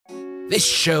This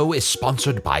show is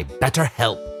sponsored by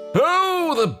BetterHelp.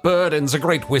 Oh, the burdens a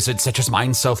great wizard such as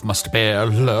myself must bear,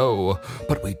 lo.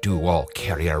 But we do all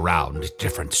carry around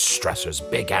different stressors,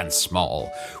 big and small.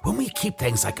 When we keep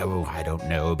things like,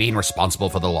 being responsible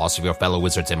for the loss of your fellow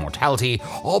wizard's immortality,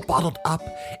 all bottled up,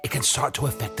 it can start to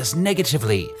affect us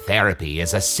negatively. Therapy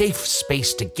is a safe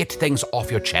space to get things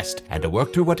off your chest and to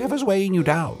work through whatever's weighing you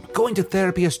down. Going to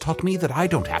therapy has taught me that I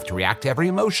don't have to react to every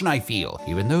emotion I feel,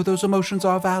 even though those emotions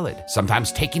are valid.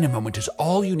 Sometimes taking a moment is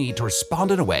all you need to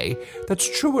respond in a way that's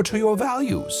truer to your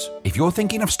values. If you're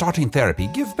thinking of starting therapy,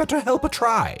 give BetterHelp a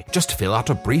try. Just fill out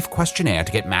a brief questionnaire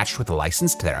to get matched with a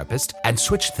licensed therapist and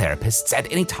switch therapists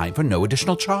at any time for no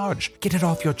additional charge. Get it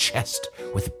off your chest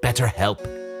with BetterHelp.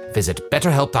 Visit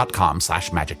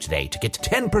betterhelp.com/magic today to get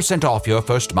 10% off your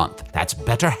first month. That's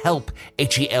BetterHelp,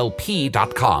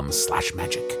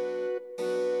 HELP.com/magic.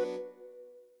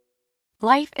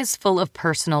 Life is full of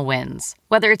personal wins.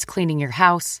 Whether it's cleaning your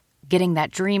house, getting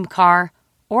that dream car,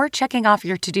 or checking off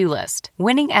your to-do list,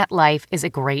 winning at life is a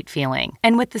great feeling.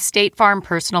 And with the State Farm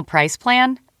Personal Price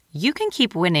Plan, you can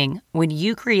keep winning when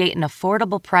you create an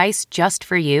affordable price just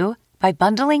for you by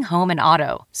bundling home and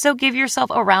auto. So give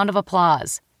yourself a round of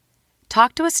applause.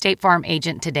 Talk to a State Farm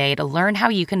agent today to learn how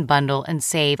you can bundle and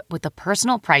save with the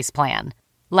Personal Price Plan.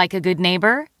 Like a good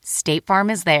neighbor, State Farm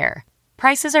is there.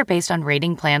 Prices are based on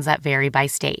rating plans that vary by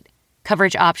state.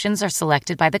 Coverage options are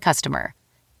selected by the customer.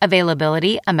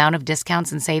 Availability, amount of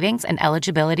discounts and savings, and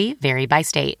eligibility vary by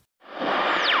state.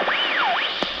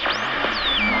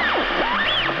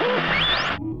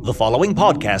 The following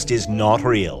podcast is not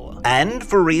real, and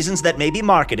for reasons that may be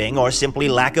marketing or simply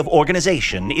lack of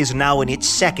organization, is now in its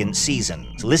second season.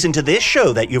 So listen to this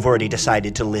show that you've already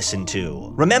decided to listen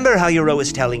to. Remember how you're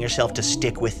always telling yourself to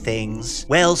stick with things?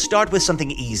 Well, start with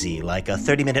something easy, like a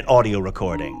 30-minute audio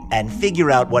recording, and figure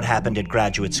out what happened at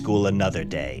graduate school another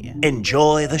day.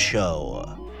 Enjoy the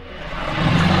show.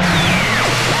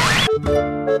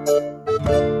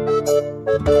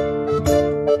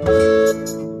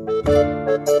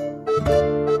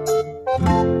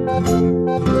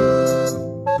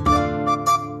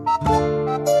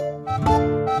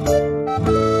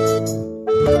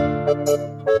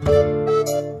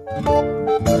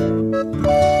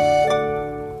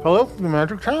 Hello from the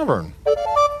Magic Tavern,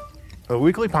 a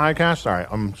weekly podcast.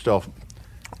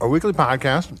 A weekly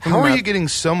podcast. How are you getting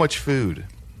so much food?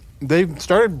 They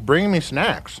started bringing me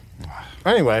snacks.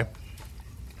 Anyway,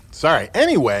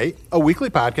 a weekly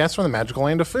podcast from the magical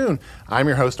land of Foon. I'm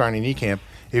your host, Arnie Niekamp.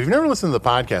 If you've never listened to the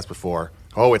podcast before,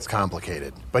 it's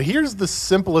complicated. But here's the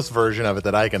simplest version of it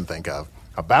that I can think of.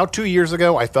 About 2 years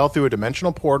ago, I fell through a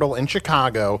dimensional portal in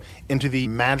Chicago into the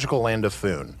magical land of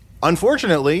Foon.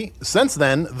 Unfortunately, since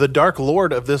then, the Dark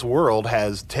Lord of this world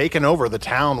has taken over the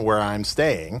town where I'm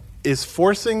staying, is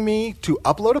forcing me to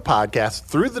upload a podcast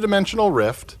through the Dimensional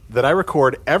Rift that I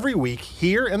record every week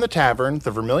here in the tavern, the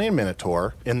Vermilion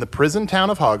Minotaur, in the prison town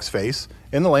of Hogsface,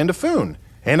 in the land of Foon.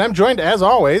 And I'm joined, as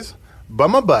always, by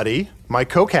my buddy, my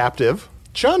co-captive,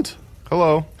 Chunt.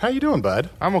 Hello. How you doing, bud?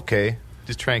 I'm okay.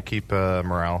 Just trying to keep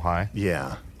morale high.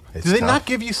 Yeah. It's Do they tough. not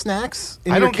give you snacks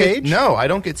in your cage? No, I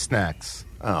don't get snacks.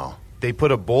 Oh. They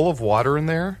put a bowl of water in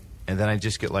there, and then I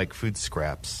just get, food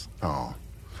scraps. Oh.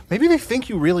 Maybe they think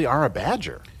you really are a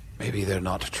badger. Maybe they're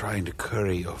not trying to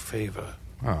curry your favor.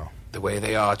 Oh. The way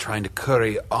they are trying to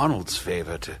curry Arnold's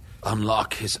favor to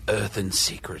unlock his earthen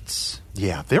secrets.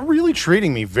 Yeah, they're really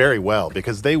treating me very well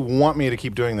because they want me to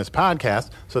keep doing this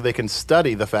podcast so they can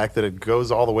study the fact that it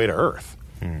goes all the way to Earth.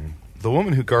 The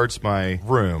woman who guards my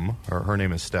room, her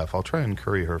name is Steph, I'll try and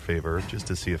curry her favor just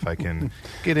to see if I can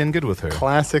get in good with her.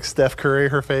 Classic Steph Curry,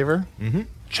 her favor. Mm-hmm.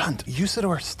 Chunt,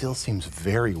 Usador still seems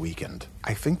very weakened.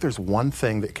 I think there's one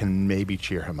thing that can maybe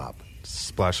cheer him up.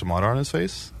 Splash some water on his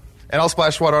face? And I'll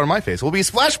splash water on my face. We'll be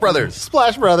Splash Brothers.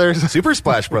 Splash Brothers. Super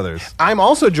Splash Brothers. I'm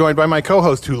also joined by my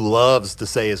co-host who loves to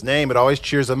say his name. It always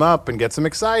cheers him up and gets him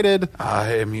excited.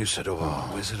 I am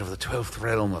Usador, wizard of the 12th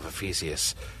realm of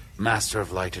Ephesius. Master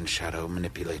of light and shadow,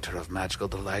 manipulator of magical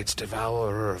delights,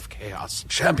 devourer of chaos,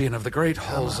 champion of the great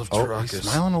halls of Tarakas. He's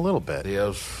smiling a little bit. The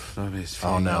elf.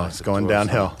 It's going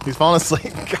downhill. He's falling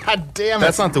asleep. God damn it.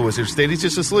 That's not the wizard state. He's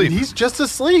just asleep. He's just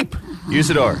asleep.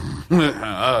 Usador.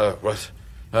 What?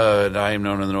 I am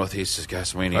known in the Northeast as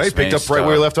Gaswini. Oh, he picked up right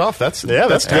where he left off. That's good.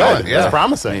 talent. That's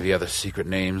promising. Maybe other secret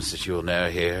names that you will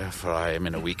never hear, for I am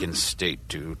in a weakened state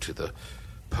due to the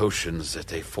potions that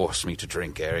they force me to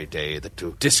drink every day that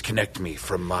to disconnect me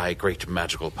from my great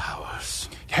magical powers.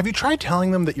 Have you tried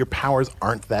telling them that your powers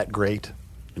aren't that great?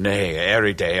 Nay,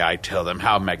 every day I tell them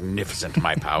how magnificent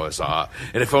my powers are,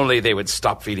 and if only they would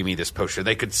stop feeding me this potion,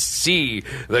 they could see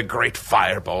the great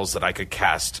fireballs that I could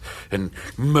cast and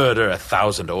murder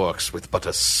 1,000 orcs with but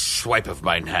a swipe of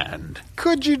mine hand.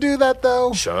 Could you do that,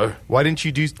 though? Sure. Why didn't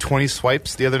you do 20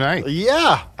 swipes the other night?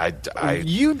 Yeah.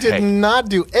 You did hey, not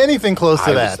do anything close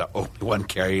to I that. was the only one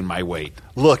carrying my weight.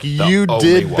 Look, you only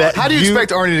did one. bet. How do you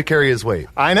expect Arnie to carry his weight?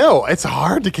 I know. It's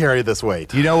hard to carry this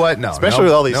weight. You know what? No. Especially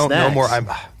with all these No snacks. more.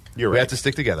 You're We right. have to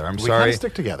stick together. I'm We sorry. gotta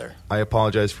stick together. I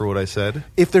apologize for what I said.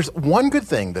 If there's one good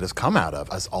thing that has come out of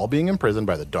us all being imprisoned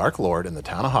by the Dark Lord in the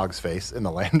town of Hogsface in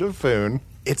the land of Foon,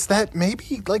 it's that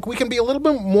maybe we can be a little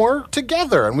bit more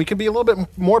together and we can be a little bit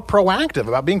more proactive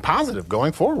about being positive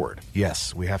going forward.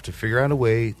 Yes, we have to figure out a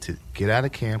way to get out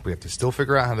of camp. We have to still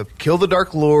figure out how to kill the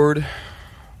Dark Lord.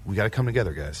 We got to come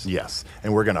together, guys. Yes,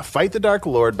 and we're going to fight the Dark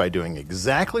Lord by doing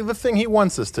exactly the thing he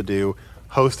wants us to do,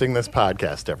 hosting this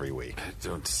podcast every week.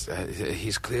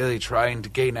 He's clearly trying to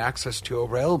gain access to your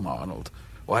realm, Arnold.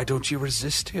 Why don't you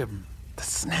resist him? The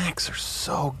snacks are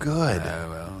so good.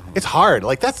 Well. It's hard.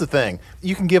 That's the thing.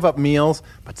 You can give up meals,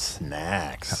 but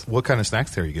snacks. What kind of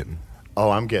snacks are you getting? Oh,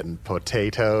 I'm getting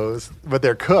potatoes, but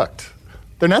they're cooked.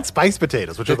 They're not spiced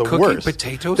potatoes, which are the They're cooking worst.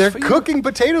 potatoes They're for you? cooking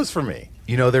potatoes for me.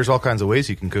 You know, there's all kinds of ways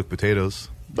you can cook potatoes.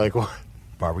 Like what?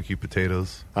 Barbecue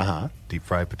potatoes, deep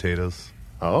fried potatoes,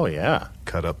 Oh, yeah.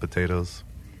 cut up potatoes,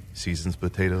 seasons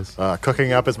potatoes.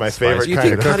 Cooking up is my favorite Do you kind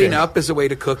think of cutting cooking. up is a way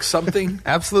to cook something?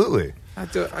 Absolutely. I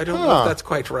don't know if that's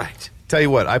quite right. Tell you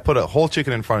what, I put a whole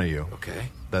chicken in front of you. Okay.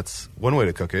 That's one way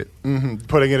to cook it.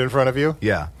 Putting it in front of you?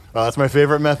 Yeah. Oh, that's my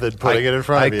favorite method, putting it in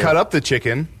front of you. I cut up the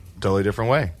chicken totally different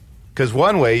way. Because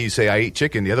one way you say I eat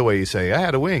chicken, the other way you say I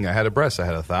had a wing, I had a breast, I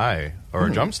had a thigh, or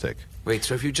a drumstick. Wait,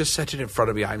 so if you just set it in front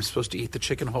of me, I'm supposed to eat the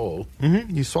chicken whole?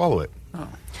 You swallow it.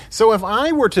 So if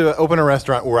I were to open a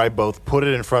restaurant where I both put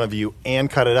it in front of you and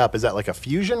cut it up, is that like a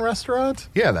fusion restaurant?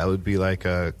 Yeah, that would be like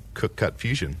a cook-cut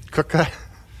fusion. Cook.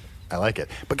 I like it.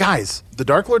 But guys, the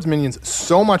Dark Lord's minions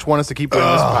so much want us to keep doing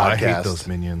this podcast. I hate those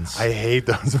minions. I hate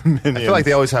those minions. I feel like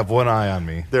they always have one eye on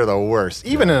me. They're the worst.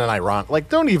 Even in an ironic,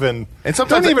 don't even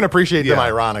appreciate them Yeah.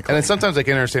 ironically. And then sometimes I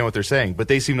can't understand what they're saying, but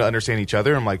they seem to understand each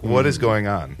other. I'm like, what is going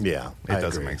on? Yeah, It I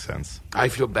doesn't agree. make sense. I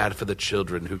feel bad for the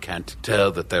children who can't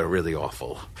tell that they're really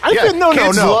awful.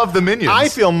 Kids love the minions. I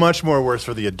feel much more worse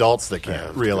for the adults that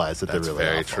can't realize that they're That's really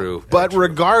very awful. true. But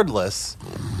regardless,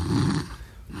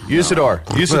 Usador.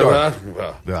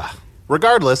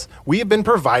 regardless, we have been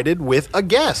provided with a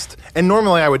guest. And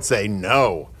normally I would say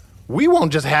no. We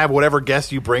won't just have whatever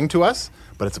guest you bring to us,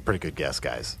 but it's a pretty good guest,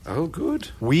 guys. Oh, good.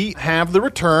 We have the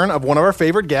return of one of our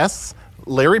favorite guests,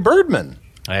 Larry Birdman.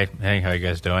 Hey, how you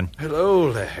guys doing? Hello,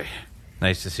 Larry.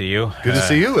 Nice to see you. Good to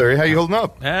see you, Larry. How you holding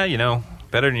up?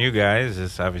 Better than you guys.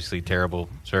 It's obviously terrible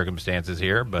circumstances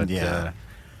here, but Yeah.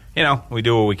 we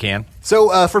do what we can.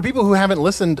 So, for people who haven't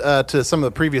listened to some of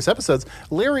the previous episodes,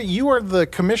 Larry, you are the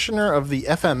commissioner of the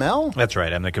FML? That's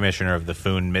right. I'm the commissioner of the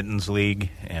Foon Mittens League,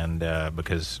 and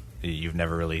because you've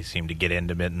never really seemed to get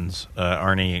into mittens,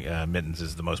 Arnie, mittens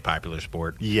is the most popular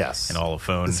sport. Yes. In all of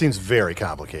Foon. It seems very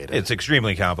complicated. It's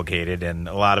extremely complicated, and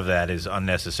a lot of that is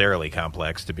unnecessarily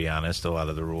complex, to be honest. A lot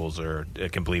of the rules are a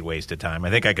complete waste of time.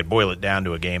 I think I could boil it down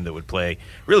to a game that would play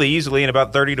really easily in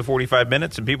about 30 to 45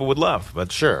 minutes, and people would love.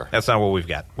 But Sure. That's not what we've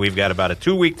got. We've got about a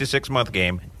 2-week to 6-month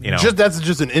game. That's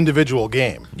just an individual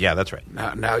game. Yeah, that's right.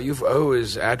 Now, you've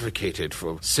always advocated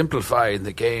for simplifying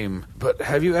the game, but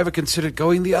have you ever considered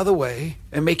going the other way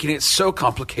and making it so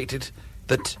complicated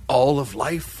that all of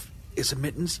life is a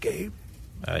mittens game?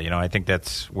 I think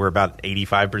we're about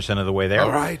 85% of the way there.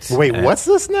 All right. Wait, what's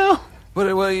this now?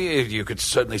 Well, you could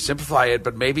certainly simplify it,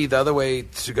 but maybe the other way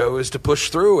to go is to push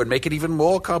through and make it even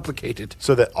more complicated.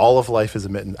 So that all of life is a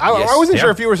mitten. I Yes. wasn't Yeah.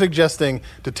 sure if you were suggesting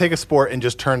to take a sport and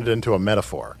just turn it into a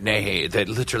metaphor. Nay, that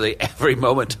literally every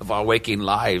moment of our waking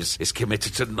lives is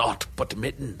committed to naught but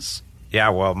mittens. Yeah,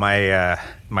 well,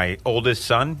 my oldest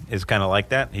son is kind of like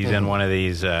that. He's in one of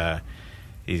these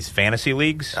fantasy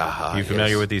leagues. You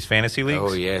familiar yes. with these fantasy leagues?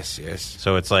 Oh, yes.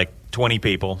 So it's like 20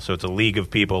 people, so it's a league of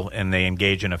people, and they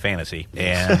engage in a fantasy.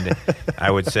 And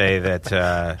I would say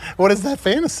that... What is that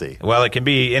fantasy? well, it can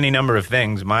be any number of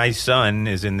things. My son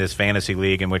is in this fantasy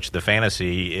league in which the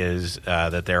fantasy is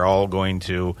that they're all going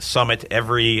to summit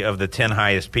every of the 10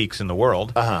 highest peaks in the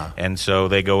world. And so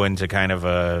they go into kind of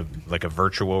a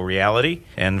virtual reality.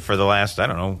 And for the last,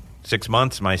 6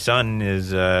 months, my son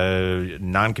is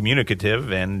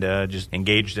non-communicative and just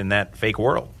engaged in that fake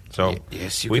world. So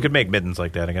yes, we could make mittens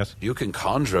like that, I guess. You can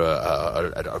conjure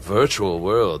a virtual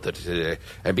world that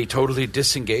and be totally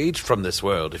disengaged from this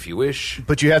world if you wish.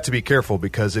 But you have to be careful,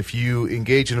 because if you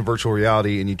engage in a virtual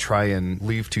reality and you try and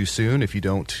leave too soon, if you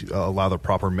don't allow the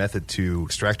proper method to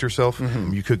extract yourself,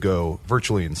 you could go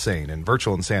virtually insane. And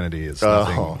virtual insanity is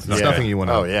nothing you want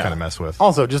to kind of mess with.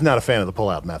 Also, just not a fan of the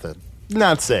pull-out method.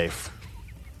 Not safe.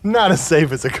 Not as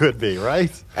safe as it could be,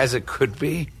 right? As it could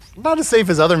be? Not as safe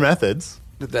as other methods.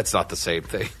 That's not the same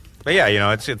thing. But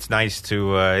yeah, it's nice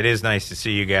to it is nice to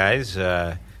see you guys.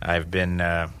 I've been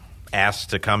asked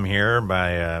to come here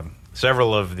by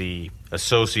several of the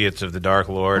associates of the Dark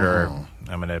Lord, or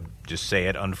I'm going to just say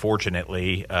it,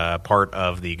 unfortunately, part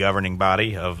of the governing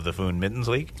body of the Foon Mittens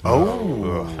League.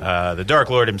 The Dark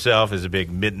Lord himself is a big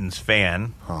Mittens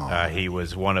fan. He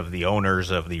was one of the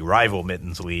owners of the rival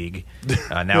Mittens League,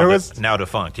 now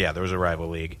defunct. Yeah, there was a rival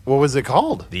league. What was it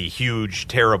called? The huge,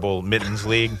 terrible Mittens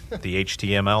League, the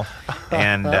HTML.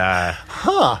 And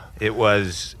it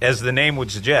was, as the name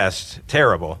would suggest,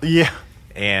 terrible. Yeah.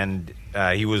 And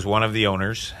he was one of the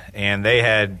owners, and they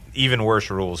had even worse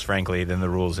rules, frankly, than the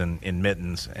rules in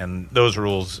Mittens. And those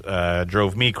rules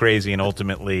drove me crazy, and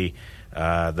ultimately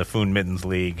the Foon Mittens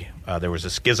League, there was a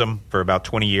schism for about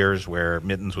 20 years where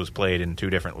Mittens was played in two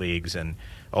different leagues, and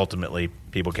ultimately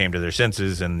people came to their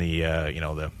senses, and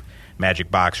the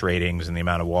magic box ratings and the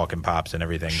amount of walk and pops and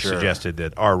everything suggested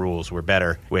that our rules were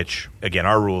better, which, again,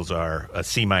 our rules are a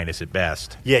C- at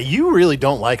best. Yeah, you really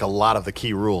don't like a lot of the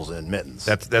key rules in Mittens.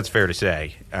 That's fair to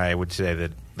say. I would say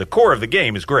that the core of the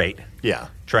game is great. Yeah.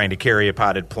 Trying to carry a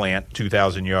potted plant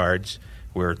 2,000 yards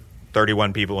where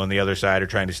 31 people on the other side are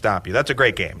trying to stop you. That's a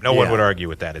great game. No one would argue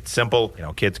with that. It's simple.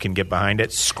 Kids can get behind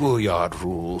it. Schoolyard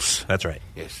rules. That's right.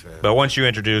 Yes. But once you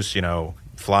introduce,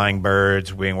 flying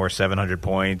birds being worth 700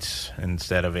 points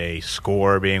instead of a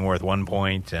score being worth 1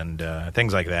 point, and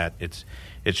things like that, it's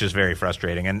just very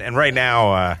frustrating. And right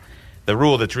now, the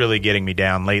rule that's really getting me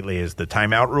down lately is the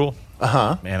timeout rule.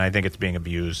 And I think it's being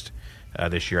abused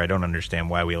this year. I don't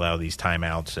understand why we allow these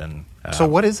timeouts. And so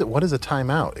what is it? What is a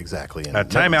timeout exactly? A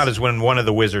timeout is when one of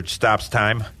the wizards stops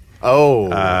time.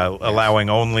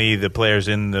 Allowing only the players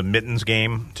in the Mittens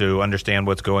game to understand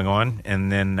what's going on,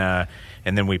 and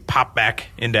then we pop back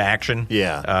into action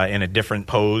in a different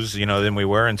pose, than we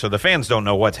were. And so the fans don't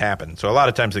know what's happened. So a lot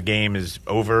of times the game is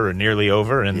over or nearly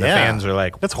over, and the fans are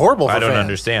like, that's horrible for I don't fans.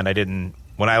 Understand.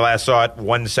 When I last saw it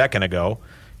 1 second ago,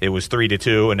 it was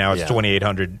 3-2, and now it's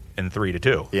 2,800 and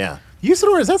 3-2. Yeah.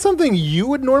 Usador, is that something you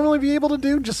would normally be able to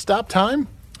do? Just stop time?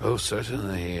 Oh,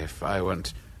 certainly. If I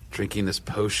weren't drinking this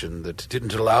potion that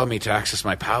didn't allow me to access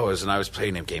my powers and I was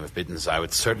playing a game of Mittens, I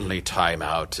would certainly time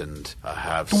out and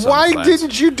have some Why plans.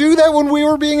 didn't you do that when we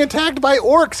were being attacked by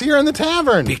orcs here in the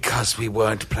tavern? Because we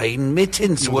weren't playing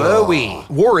Mittens, were we?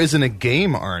 War isn't a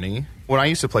game, Arnie. When I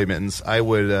used to play Mittens, I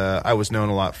was known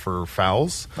a lot for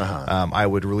fowls. I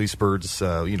would release birds,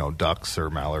 ducks or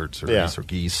mallards or geese or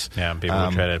geese. Yeah, people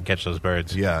would try to catch those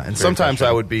birds. Yeah, and sometimes I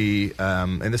would be,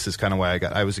 and this is kind of why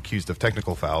I was accused of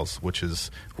technical fouls, which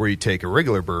is where you take a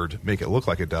regular bird, make it look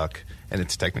like a duck, and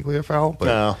it's technically a foul.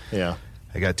 But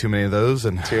I got too many of those,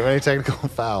 and too many technical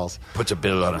fouls. Put a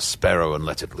bill on a sparrow and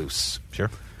let it loose. Sure.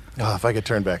 Oh, if I could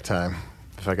turn back time,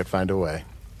 if I could find a way.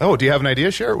 Oh, do you have an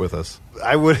idea? Share it with us.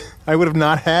 I would have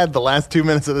not had the last 2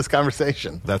 minutes of this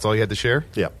conversation. That's all you had to share?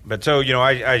 Yep. But so,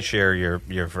 I share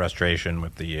your frustration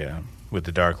with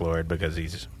the Dark Lord, because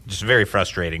he's just very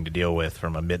frustrating to deal with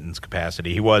from a Mittens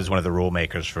capacity. He was one of the rule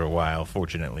makers for a while.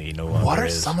 Fortunately, he no longer is. What are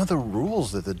some of the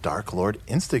rules that the Dark Lord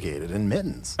instigated in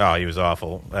Mittens? Oh, he was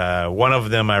awful. One of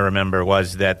them I remember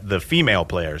was that the female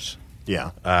players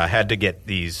had to get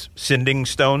these sending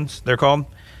stones, they're called,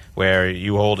 where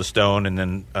you hold a stone and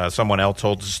then someone else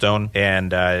holds a stone,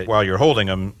 and while you're holding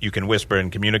them, you can whisper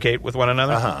and communicate with one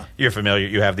another. You're familiar.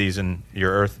 You have these in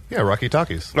your Earth? Yeah, Rocky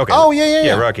Talkies. Okay. Oh, yeah.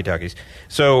 Yeah, Rocky Talkies.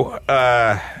 So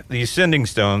these sending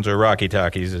stones, or Rocky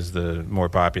Talkies is the more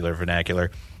popular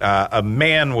vernacular, a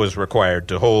man was required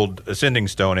to hold a sending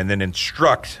stone and then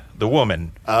instruct the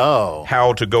woman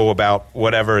how to go about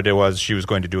whatever it was she was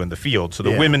going to do in the field. So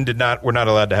the women were not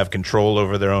allowed to have control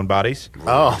over their own bodies.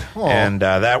 And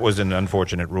that was an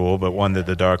unfortunate rule, but one that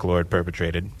the Dark Lord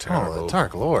perpetrated. The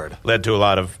Dark Lord. Led to a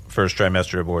lot of first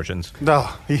trimester abortions.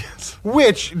 Oh, yes.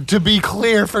 Which, to be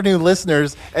clear for new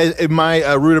listeners,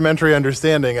 my rudimentary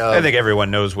understanding of... I think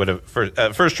everyone knows what a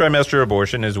first trimester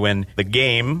abortion is, when the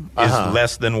game is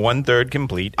less than 1/3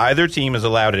 complete. Either team is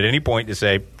allowed at any point to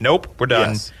say, nope, we're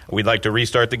done. Yes. We'd like to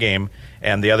restart the game,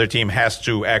 and the other team has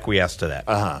to acquiesce to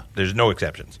that. There's no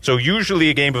exceptions. So usually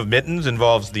a game of Mittens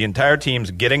involves the entire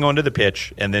teams getting onto the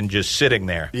pitch and then just sitting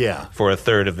there for a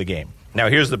third of the game. Now,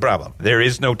 here's the problem. There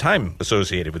is no time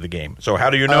associated with the game. So how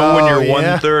do you know when you're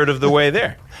one-third of the way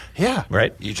there? Yeah.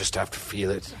 Right? You just have to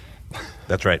feel it.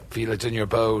 That's right. Feel it in your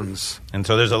bones. And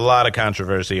so there's a lot of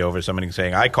controversy over somebody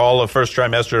saying, I call a first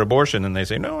trimester abortion, and they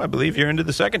say, no, I believe you're into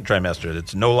the second trimester.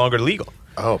 It's no longer legal.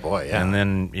 Oh, boy, yeah. And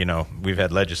then, we've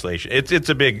had legislation. It's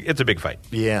a big fight.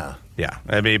 Yeah. Yeah.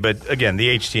 I mean, but again,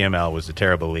 the HTML was a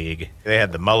terrible league. They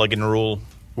had the Mulligan rule.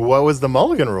 What was the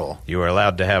Mulligan rule? You were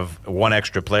allowed to have one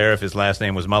extra player if his last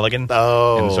name was Mulligan.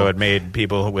 Oh. And so it made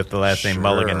people with the last name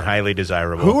Mulligan highly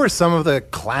desirable. Who are some of the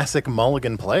classic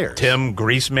Mulligan players? Tim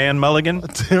Greaseman Mulligan.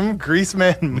 Tim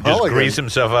Greaseman Mulligan. Just grease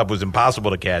himself up was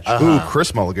impossible to catch. Ooh,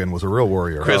 Chris Mulligan was a real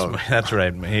warrior. That's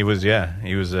right. He was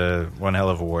one hell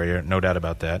of a warrior, no doubt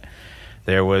about that.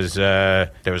 There was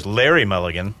Larry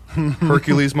Mulligan.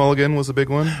 Hercules Mulligan was a big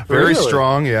one. Very Really?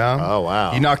 strong, yeah. Oh,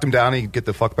 wow. You knocked him down, he'd get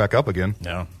the fuck back up again.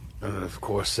 No. And of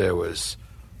course, there was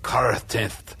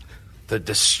Karathith, the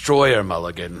Destroyer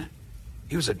Mulligan.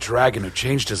 He was a dragon who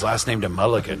changed his last name to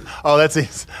Mulligan. Oh, that's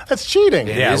cheating.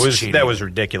 Yeah. It is cheating. That was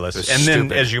ridiculous. It was and then,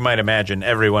 stupid. as you might imagine,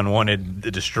 everyone wanted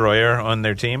the Destroyer on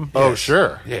their team. Oh,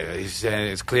 sure. Yeah,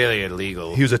 it's clearly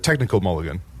illegal. He was a technical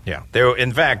Mulligan. Yeah.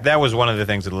 In fact, that was one of the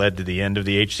things that led to the end of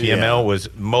the HTML Yeah. was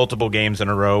multiple games in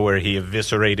a row where he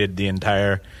eviscerated the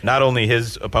entire, not only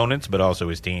his opponents, but also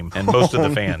his team and most of the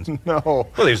fans. No.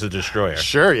 Well, he was the Destroyer.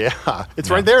 Sure, yeah.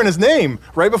 It's right there in his name,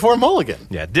 right before Mulligan.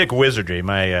 Yeah, Dick Wizardry,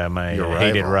 my Your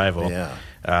hated rival. rival.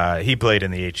 Yeah. He played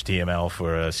in the HTML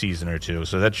for a season or two,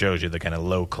 so that shows you the kind of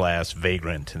low-class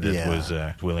vagrant that was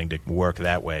willing to work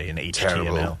that way in HTML.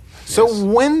 Terrible. So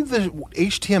when the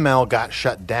HTML got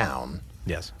shut down,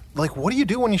 Yes. like, what do you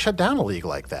do when you shut down a league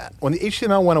like that? When the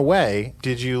HTML went away,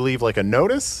 did you leave, like, a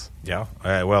notice? Yeah.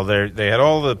 Well, they had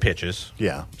all the pitches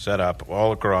set up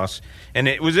all across, and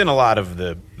it was in a lot of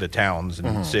the towns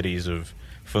and cities of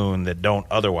Foon that don't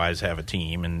otherwise have a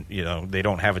team, and, they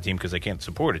don't have a team because they can't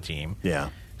support a team. Yeah.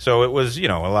 So it was, a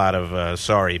lot of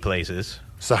sorry places.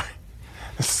 Sorry,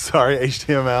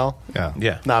 HTML? Yeah.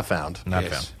 Yeah. Not found. Not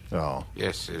Yes. found. Oh.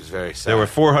 Yes, it was very sad. There were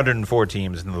 404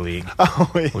 teams in the league,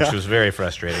 which was very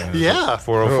frustrating. It was Yeah.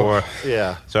 404.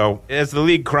 Yeah. So as the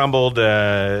league crumbled,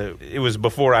 it was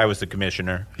before I was the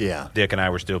commissioner. Yeah. Dick and I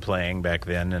were still playing back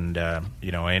then, and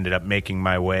I ended up making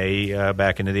my way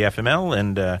back into the FML,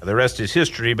 and the rest is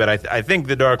history. But I think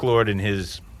the Dark Lord and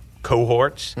his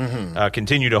cohorts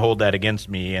continue to hold that against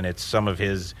me, and it's some of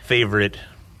his favorite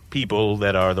people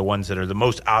that are the ones that are the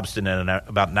most obstinate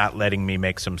about not letting me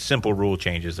make some simple rule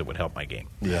changes that would help my game.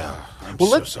 Yeah. I'm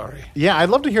Well, so sorry. Yeah, I'd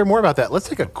love to hear more about that. Let's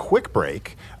take a quick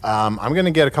break. I'm going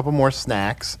to get a couple more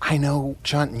snacks. I know,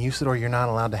 Chunt and Usador, you're not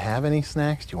allowed to have any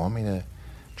snacks. Do you want me to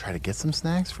try to get some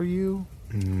snacks for you?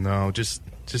 No, just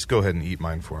go ahead and eat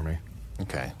mine for me.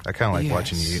 Okay. I kind of like Yes.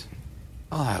 watching you eat.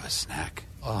 I'll have a snack.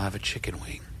 I'll have a chicken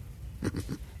wing.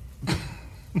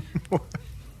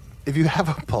 If you have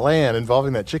a plan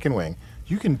involving that chicken wing,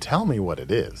 you can tell me what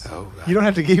it is. Oh, you don't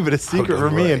have to keep it a secret don't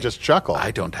from me worry. and just chuckle. I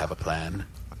don't have a plan.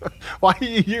 Why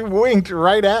you winked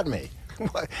right at me?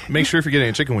 Make sure if you're getting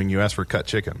a chicken wing, you ask for cut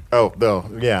chicken. Oh, no.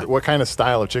 Yeah. What kind of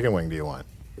style of chicken wing do you want?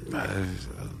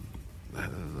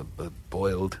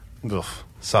 Boiled. Ugh.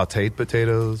 Sautéed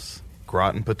potatoes,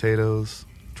 gratin potatoes,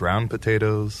 drowned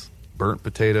potatoes, burnt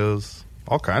potatoes,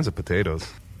 all kinds of potatoes.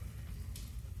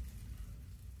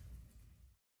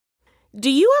 Do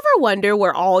you ever wonder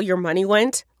where all your money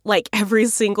went? Like every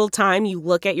single time you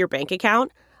look at your bank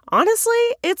account? Honestly,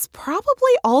 it's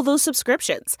probably all those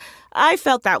subscriptions. I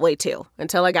felt that way too,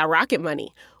 until I got Rocket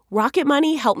Money. Rocket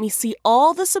Money helped me see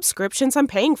all the subscriptions I'm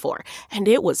paying for, and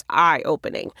it was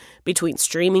eye-opening. Between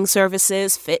streaming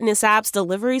services, fitness apps,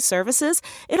 delivery services,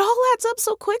 it all adds up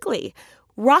so quickly.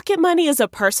 Rocket Money is a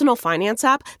personal finance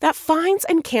app that finds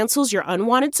and cancels your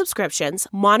unwanted subscriptions,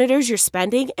 monitors your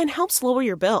spending, and helps lower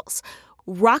your bills.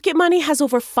 Rocket Money has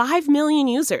over 5 million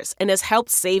users and has helped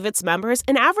save its members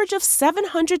an average of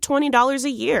 $720 a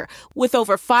year, with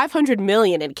over 500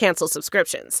 million in canceled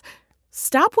subscriptions.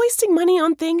 Stop wasting money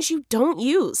on things you don't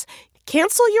use.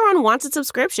 Cancel your unwanted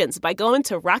subscriptions by going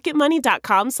to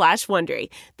rocketmoney.com/Wondery.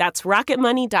 That's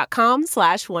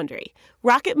rocketmoney.com/Wondery.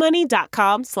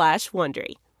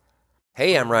 rocketmoney.com/Wondery.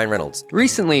 Hey, I'm Ryan Reynolds.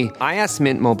 Recently, I asked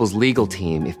Mint Mobile's legal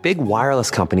team if big wireless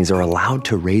companies are allowed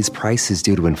to raise prices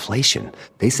due to inflation.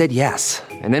 They said yes.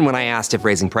 And then when I asked if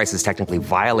raising prices technically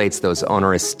violates those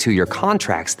onerous 2-year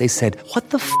contracts, they said, "What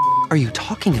the f*** are you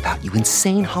talking about, you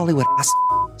insane Hollywood ass?"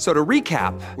 So to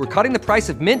recap, we're cutting the price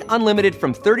of Mint Unlimited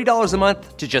from $30 a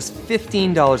month to just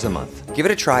 $15 a month. Give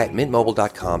it a try at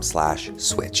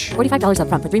mintmobile.com/switch. $45 up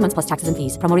front for 3 months plus taxes and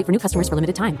fees. Promo rate for new customers for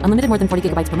limited time. Unlimited more than 40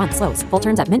 gigabytes per month slows. Full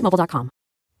terms at mintmobile.com.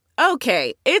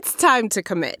 Okay, it's time to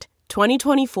commit.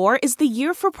 2024 is the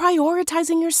year for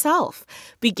prioritizing yourself.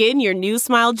 Begin your new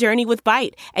smile journey with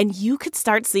Byte, and you could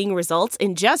start seeing results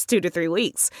in just 2 to 3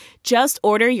 weeks. Just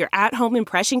order your at-home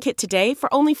impression kit today for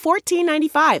only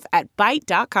 $14.95 at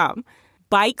Byte.com.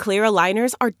 Byte Clear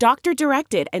aligners are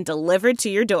doctor-directed and delivered to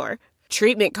your door.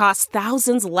 Treatment costs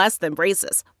thousands less than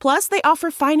braces. Plus, they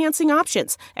offer financing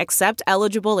options, accept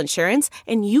eligible insurance,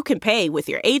 and you can pay with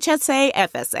your HSA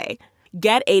FSA.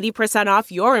 Get 80%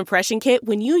 off your impression kit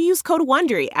when you use code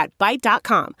WONDERY at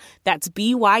Byte.com. That's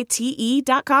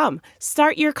BYTE.com.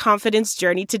 Start your confidence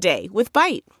journey today with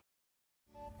Byte.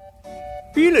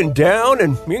 Feeling down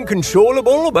and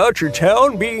inconsolable about your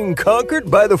town being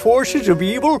conquered by the forces of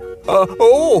evil?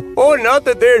 Not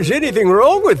that there's anything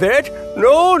wrong with that.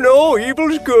 No,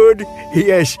 evil's good.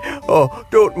 Yes,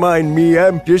 don't mind me.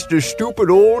 I'm just a stupid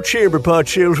old chamber pot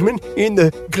salesman in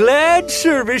the glad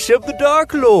service of the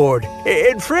Dark Lord.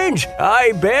 And friends,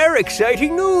 I bear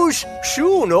exciting news.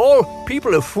 Soon all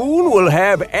people of Foon will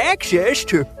have access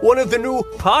to one of the new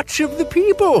pots of the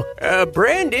people,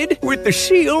 branded with the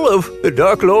seal of the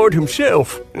Dark Lord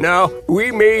himself. Now,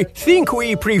 we may think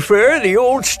we prefer the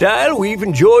old style we've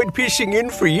enjoyed pissing in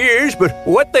for years, but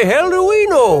what the hell do we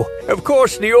know? Of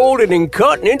course, the old and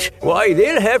incontinent, why,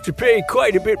 they'll have to pay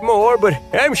quite a bit more, but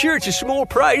I'm sure it's a small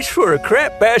price for a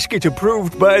crap basket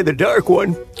approved by the Dark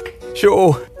One.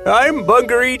 So, I'm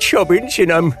Bungaree Chubbins,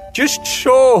 and I'm just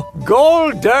so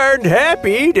gall-darned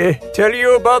happy to tell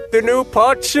you about the new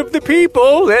pots of the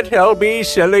people that I'll be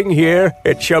selling here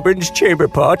at Chubbins Chamber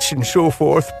Pots and so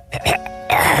forth.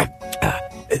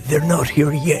 They're not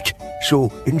here yet,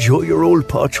 so enjoy your old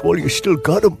pots while you still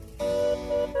got them.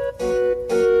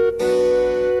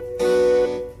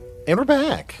 And we're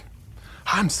back.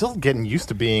 I'm still getting used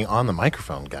to being on the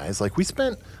microphone, guys. Like, we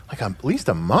spent at least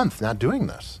a month not doing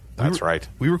this. That's right.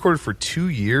 We recorded for 2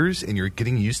 years, and you're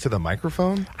getting used to the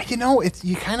microphone? You know,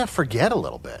 you kind of forget a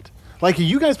little bit. Like,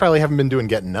 you guys probably haven't been doing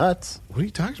Getting Nuts. What are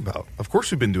you talking about? Of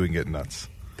course we've been doing Getting Nuts.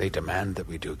 They demand that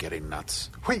we do Getting Nuts.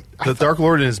 Wait. The Dark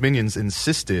Lord and his minions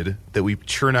insisted that we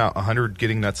churn out 100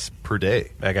 Getting Nuts per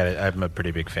day. I'm a pretty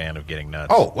big fan of Getting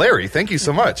Nuts. Oh, Larry, thank you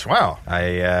so much. Wow.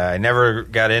 I never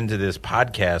got into this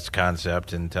podcast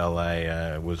concept until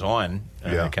I was on.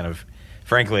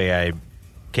 Frankly, I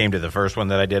came to the first one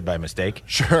that I did by mistake.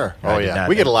 Sure. We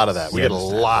get a lot of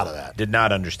that. Did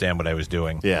not understand what I was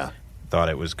doing. Yeah. Thought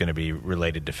it was going to be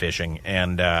related to fishing,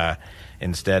 and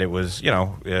instead it was,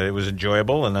 it was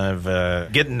enjoyable. And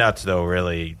I've Getting Nuts, though,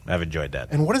 really, I've enjoyed that.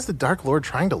 And what is the Dark Lord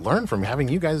trying to learn from having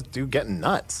you guys do Getting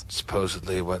Nuts?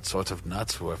 Supposedly what sorts of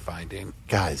nuts we're finding.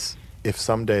 Guys, if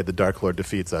someday the Dark Lord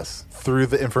defeats us through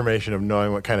the information of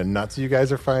knowing what kind of nuts you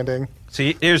guys are finding.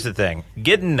 See, here's the thing.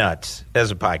 Getting Nuts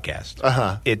as a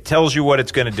podcast, it tells you what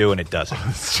it's going to do, and it doesn't.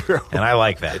 That's true. And I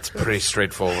like that. It's pretty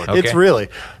straightforward. Okay. It's really,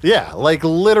 like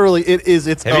literally it is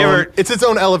its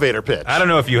own elevator pitch. I don't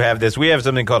know if you have this. We have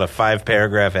something called a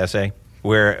 5-paragraph essay,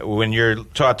 where when you're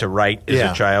taught to write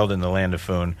as a child in the land of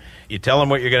Foon, you tell them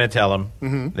what you're going to tell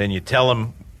them, then you tell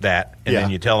them that, and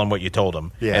then you tell them what you told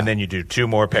them, and then you do 2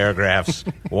 more paragraphs,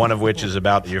 one of which is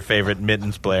about your favorite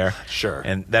Mittens player. Sure.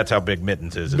 And that's how big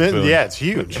Mittens is. It's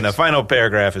huge. And the final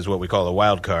paragraph is what we call a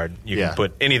wild card. You can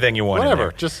put anything you want in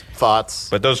there. Just thoughts.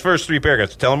 But those first 3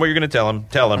 paragraphs, tell them what you're going to tell them,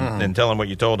 and tell them what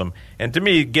you told them. And to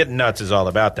me, Getting Nuts is all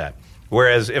about that.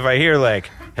 Whereas if I hear,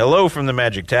 like, hello from the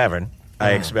Magic Tavern,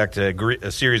 I expect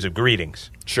a series of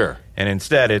greetings. Sure. And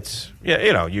instead, it's,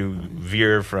 you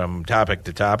veer from topic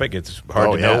to topic. It's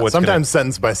hard to know what's sometimes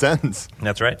sentence by sentence.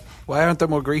 That's right. Why aren't there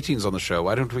more greetings on the show?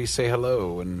 Why don't we say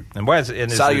hello and why is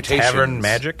the tavern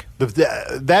magic?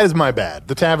 That is my bad.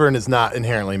 The tavern is not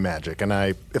inherently magic. And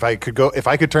if I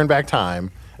could turn back time,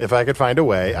 if I could find a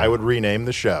way, I would rename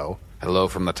the show Hello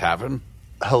from the Tavern?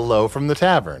 Hello from the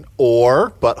Tavern, or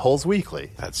Buttholes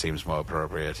Weekly. That seems more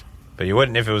appropriate. But you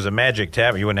wouldn't, if it was a magic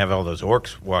tavern, you wouldn't have all those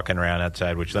orcs walking around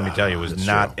outside, which, let me tell you, was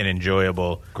not an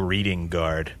enjoyable greeting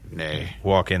guard. Nay.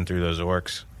 Walk in through those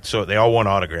orcs. So they all want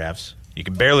autographs. You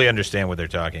can barely understand what they're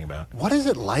talking about. What is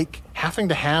it like having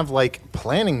to have,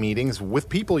 planning meetings with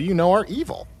people you know are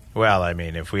evil? Well, I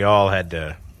mean, if we all had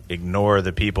to ignore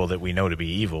the people that we know to be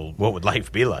evil, what would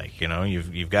life be like?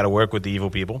 You've got to work with the evil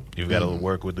people. You've got to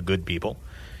work with the good people.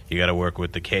 You got to work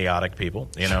with the chaotic people.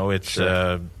 It's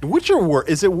which are worse?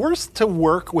 Is it worse to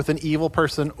work with an evil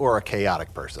person or a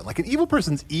chaotic person? Like, an evil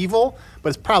person's evil, but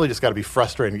it's probably just got to be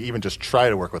frustrating to even just try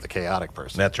to work with a chaotic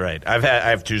person. That's right. I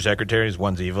have 2 secretaries.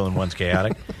 One's evil and one's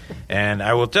chaotic, and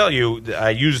I will tell you,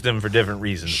 I use them for different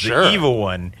reasons. Sure. The evil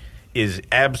one is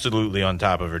absolutely on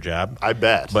top of her job. I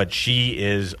bet. But she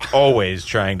is always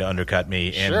trying to undercut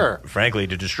me and, frankly,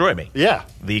 to destroy me. Yeah.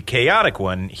 The chaotic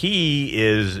one, he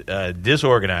is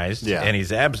disorganized, and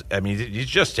he's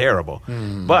just terrible.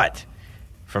 But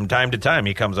from time to time,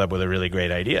 he comes up with a really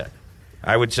great idea.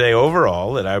 I would say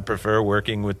overall that I would prefer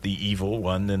working with the evil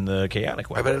one than the chaotic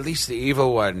one. But at least the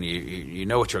evil one, you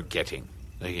know what you're getting.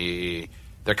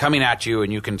 They're coming at you,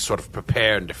 and you can sort of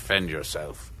prepare and defend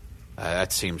yourself.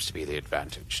 That seems to be the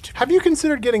advantage. Have you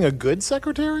considered getting a good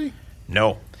secretary?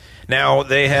 No. Now,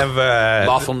 they have...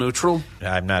 lawful neutral?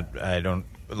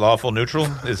 Lawful neutral?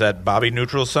 Is that Bobby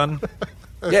Neutral's son?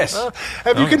 Yes.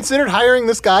 Have you considered hiring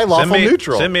this guy, Lawful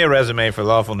Neutral? Send me a resume for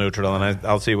Lawful Neutral, and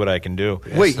I'll see what I can do.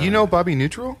 Yes, wait, you know Bobby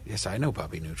Neutral? Yes, I know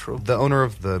Bobby Neutral. The owner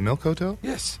of the Milk Hotel?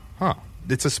 Yes. Huh.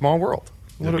 It's a small world.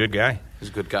 He's a good guy. He's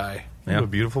a good guy. Yeah. What a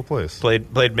beautiful place.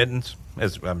 Played Mittens,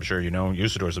 as I'm sure you know.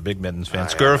 Usador's a big Mittens fan.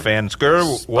 Skur fan.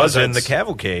 Skur was in the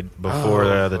Cavalcade before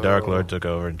the Dark Lord took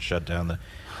over and shut down the...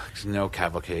 No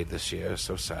Cavalcade this year.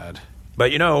 So sad.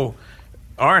 But, you know,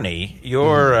 Arnie,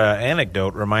 your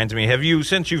anecdote reminds me,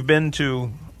 since you've been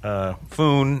to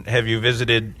Foon, have you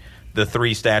visited the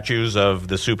 3 statues of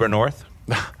the Super North?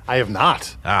 I have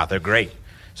not. They're great.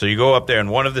 So you go up there, and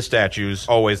one of the statues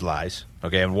always lies,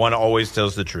 okay, and one always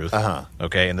tells the truth,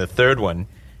 okay, and the third one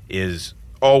is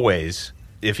always,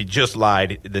 if he just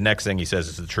lied, the next thing he says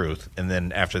is the truth, and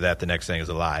then after that, the next thing is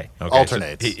a lie. Okay?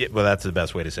 Alternates. So well, that's the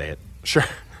best way to say it. Sure.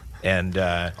 And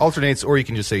alternates, or you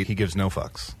can just say he gives no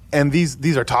fucks. And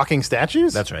these are talking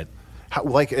statues? That's right.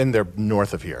 And they're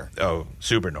north of here? Oh,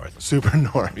 super north. Super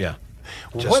north. Yeah.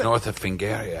 Just north of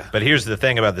Fingaria. But here's the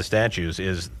thing about the statues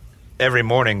is every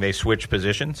morning they switch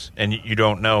positions, and you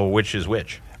don't know which is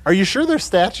which. Are you sure they're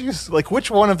statues? Like, which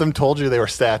one of them told you they were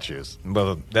statues?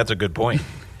 Well, that's a good point.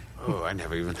 Oh, I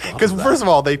never even thought of that. Because, first of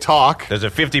all, they talk. There's a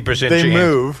 50% chance. They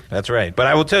move. That's right. But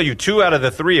I will tell you, 2 out of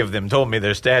the 3 of them told me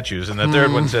they're statues, and the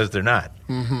third one says they're not.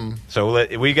 Mm-hmm. So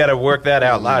we got to work that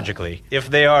out logically.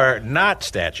 If they are not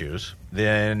statues,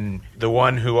 then the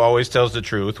one who always tells the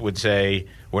truth would say,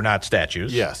 we're not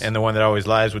statues. Yes. And the one that always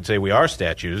lies would say, we are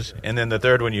statues. And then the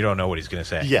third one, you don't know what he's going to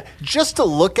say. Yeah. Just to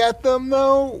look at them,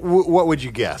 though, what would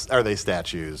you guess? Are they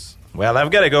statues? Well,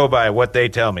 I've got to go by what they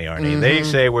tell me, Arnie. They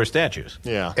say we're statues.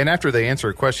 Yeah. And after they answer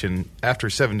a question, after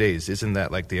 7 days, isn't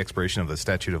that like the expiration of the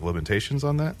statute of limitations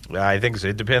on that? I think so.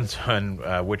 It depends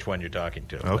on which one you're talking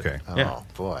to. Okay. Oh,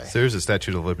 boy. So there's a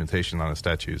statute of limitation on the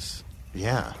statues.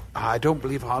 Yeah. I don't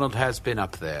believe Arnold has been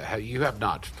up there. You have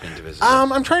not been to visit.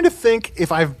 I'm trying to think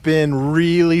if I've been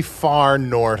really far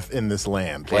north in this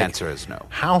land. The answer is no.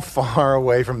 How far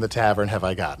away from the tavern have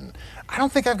I gotten? I don't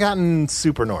think I've gotten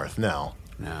super north, no.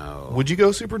 No. Would you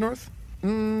go super north? Do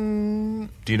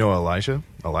you know Elijah?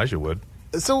 Elijah would.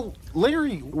 So,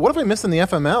 Larry, what have I missed in the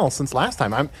FML since last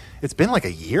time? It's been like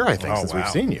a year, I think, since we've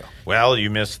seen you. Well, you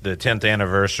missed the 10th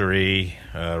anniversary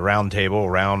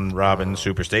round robin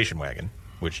super station wagon,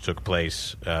 which took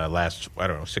place last,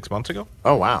 6 months ago.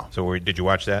 Oh, wow. So did you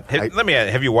watch that? Let me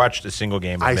ask, have you watched a single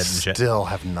game of Mittens? I still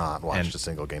have not watched a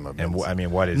single game of Mittens.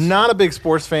 And what is... Not a big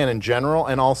sports fan in general,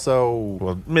 and also...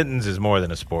 Well, Mittens is more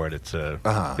than a sport. It's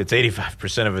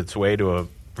 85% of its way to a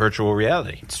virtual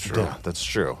reality. It's true. Yeah, that's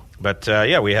true. But,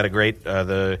 we had a great...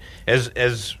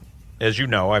 As you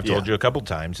know, I've told you a couple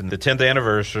times, in the 10th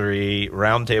anniversary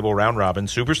round robin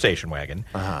super station wagon,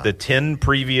 the 10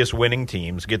 previous winning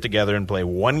teams get together and play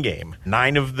one game.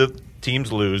 9 of the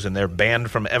teams lose, and they're banned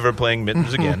from ever playing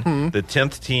Mittens again. The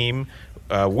 10th team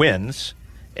wins,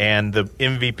 and the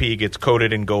MVP gets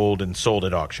coated in gold and sold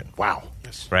at auction. Wow.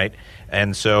 Yes. Right?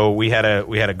 And so we had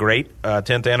a great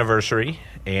 10th anniversary,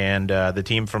 and the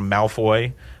team from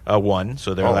Malfoy won,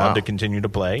 so they're allowed to continue to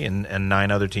play, and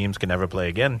 9 other teams can never play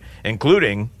again,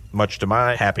 including, much to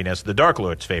my happiness, the Dark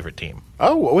Lord's favorite team.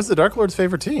 Oh, what was the Dark Lord's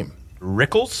favorite team?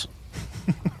 Rickles?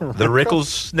 The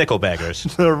Rickles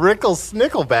Snicklebaggers. The Rickles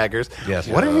Snicklebaggers? Yes.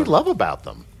 What did he love about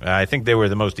them? I think they were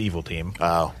the most evil team.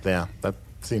 Oh, yeah. That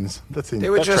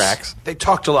tracks. They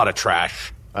talked a lot of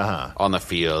trash. On the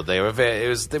field, they were it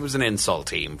was an insult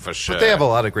team for sure. But they have a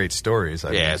lot of great stories.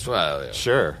 Yes, well, yeah,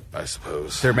 sure, I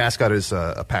suppose their mascot is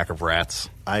a pack of rats.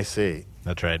 I see.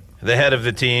 That's right. The head of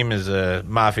the team is a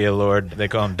mafia lord. They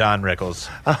call him Don Rickles.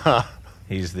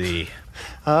 He's the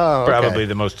probably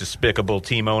the most despicable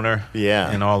team owner.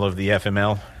 In all of the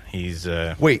FML. He's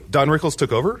wait, Don Rickles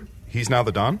took over. He's now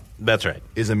the Don. That's right.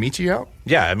 Is Amici out?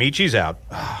 Yeah, Amici's out.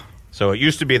 So it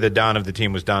used to be the Don of the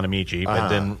team was Don Amici, but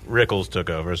then Rickles took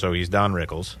over, so he's Don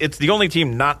Rickles. It's the only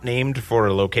team not named for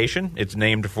a location. It's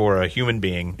named for a human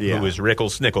being who is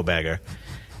Rickles Snicklebagger,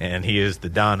 and he is the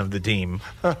Don of the team.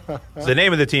 So the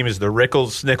name of the team is the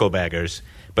Rickles Snicklebaggers,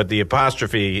 but the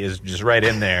apostrophe is just right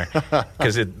in there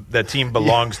because the team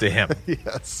belongs to him.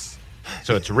 Yes.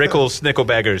 So it's Rickles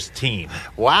Snickelbagger's team.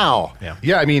 Wow. Yeah.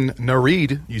 Yeah, I mean,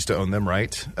 Nareed used to own them,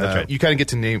 right? That's right. You kind of get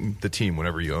to name the team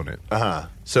whenever you own it. Uh-huh.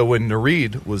 So when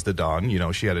Nareed was the Dawn,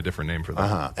 she had a different name for them.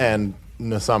 Uh-huh. And in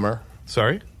the summer.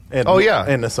 Sorry? In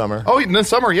the summer. Oh, in the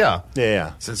summer, yeah.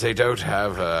 Yeah. Since they don't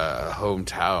have a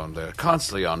hometown, they're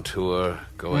constantly on tour,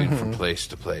 going from place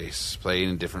to place,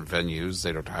 playing in different venues.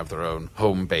 They don't have their own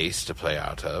home base to play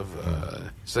out of.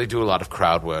 So they do a lot of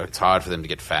crowd work. It's hard for them to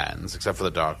get fans, except for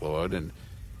the Dark Lord. And,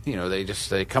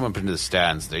 they come up into the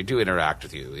stands. They do interact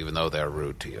with you, even though they're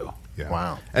rude to you. Yeah.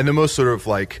 Wow. And the most sort of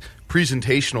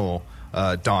presentational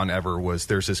Dawn ever was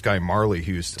there's this guy Marley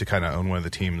who used to kind of own one of the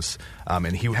teams,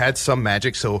 and he had some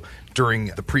magic. So during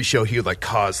the pre-show, he would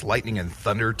cause lightning and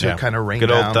thunder to kind of rain down.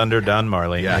 Good old down. Thunder Don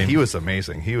Marley. Yeah, he was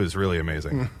amazing. He was really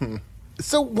amazing.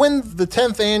 So when the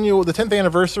 10th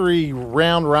anniversary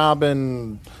round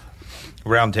robin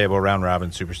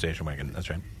Superstation Wagon. That's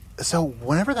right. So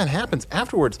whenever that happens,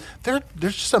 afterwards, there's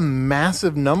just a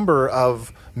massive number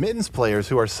of Mittens players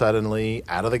who are suddenly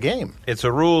out of the game. It's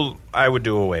a rule I would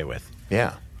do away with.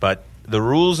 Yeah. But the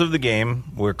rules of the game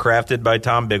were crafted by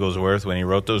Tom Bigglesworth when he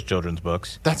wrote those children's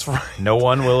books. That's right. No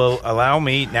one will allow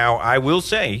me. Now, I will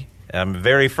say I'm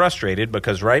very frustrated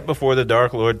because right before the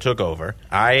Dark Lord took over,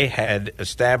 I had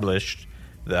established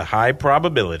the high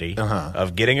probability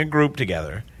of getting a group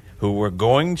together who were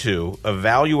going to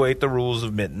evaluate the rules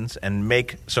of Mittens and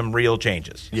make some real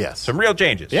changes. Yes. Some real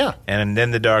changes. Yeah. And then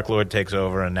the Dark Lord takes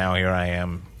over, and now here I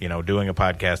am, doing a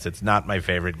podcast that's not my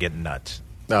favorite, getting nuts.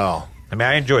 Oh. I mean,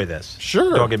 I enjoy this.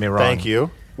 Sure. Don't get me wrong. Thank you.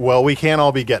 Well, we can't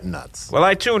all be getting nuts. Well,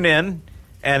 I tune in,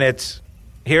 and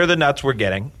here are the nuts we're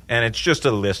getting, and it's just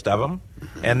a list of them.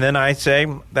 And then I say,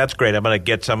 that's great, I'm going to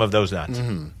get some of those nuts.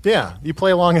 Mm-hmm. Yeah, you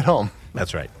play along at home.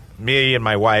 That's right. Me and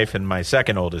my wife and my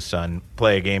second oldest son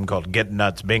play a game called Get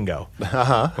Nuts Bingo,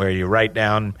 where you write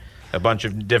down a bunch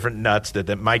of different nuts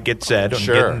that might get said on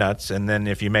Getting Nuts, and then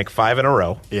if you make 5 in a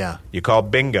row, you call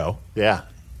bingo. Yeah.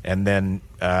 And then,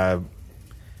 well,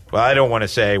 I don't want to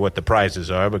say what the prizes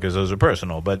are because those are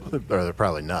personal, but... Or they're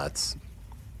probably nuts.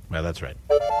 Well, that's right.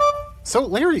 So,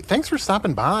 Larry, thanks for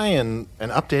stopping by and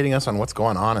updating us on what's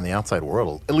going on in the outside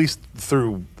world, at least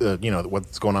through,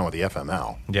 what's going on with the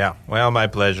FML. Yeah, well, my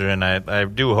pleasure, and I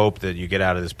do hope that you get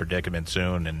out of this predicament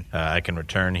soon and I can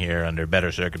return here under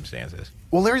better circumstances.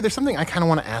 Well, Larry, there's something I kind of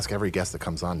want to ask every guest that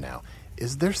comes on now.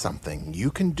 Is there something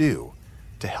you can do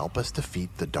to help us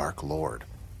defeat the Dark Lord?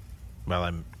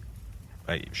 Well,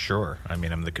 sure. I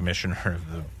mean, I'm the commissioner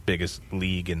of the biggest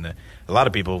league, and a lot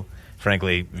of people...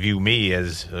 frankly, view me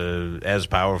as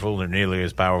powerful or nearly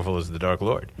as powerful as the Dark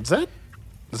Lord. Is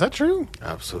that true?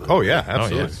 Absolutely. Oh, yeah,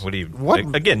 absolutely. Oh, yeah.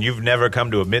 What? Again, you've never come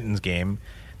to a Mittens game.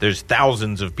 There's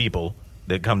thousands of people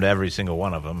that come to every single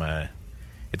one of them.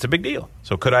 It's a big deal.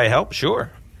 So could I help?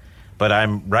 Sure. But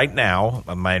right now,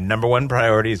 my number one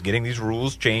priority is getting these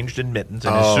rules changed in Mittens.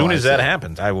 And as soon as that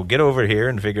happens, I will get over here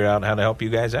and figure out how to help you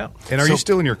guys out. And are you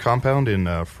still in your compound in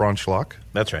Franschlock?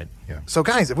 That's right. Yeah. So,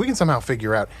 guys, if we can somehow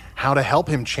figure out how to help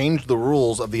him change the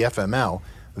rules of the FML,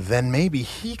 then maybe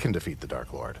he can defeat the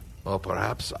Dark Lord. Well,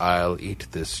 perhaps I'll eat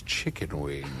this chicken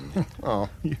wing. Oh,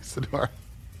 Usador.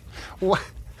 What?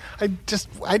 I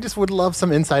just would love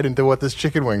some insight into what this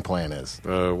chicken wing plan is.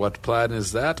 What plan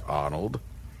is that, Arnold?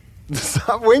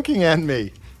 Stop winking at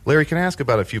me. Larry, can I ask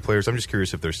about a few players? I'm just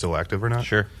curious if they're still active or not.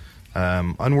 Sure.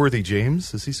 Unworthy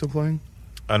James, is he still playing?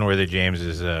 Unworthy James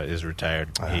is retired.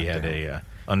 He had a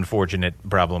unfortunate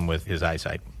problem with his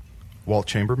eyesight. Walt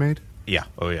Chambermaid? Yeah.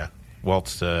 Oh, yeah.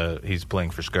 Walt's he's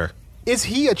playing for Skur. Is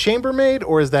he a chambermaid,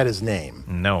 or is that his name?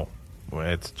 No. Well,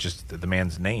 it's just the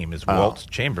man's name is Walt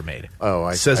Chambermaid.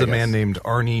 Oh, Says a man named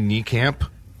Arnie Niekamp.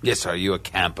 Yes, are you a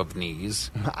camp of knees?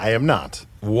 I am not.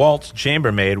 Walt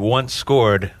Chambermaid once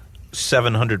scored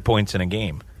 700 points in a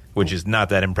game, which is not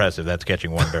that impressive. That's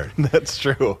catching one bird. That's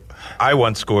true. I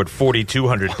once scored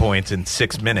 4,200 points in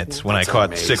 6 minutes when I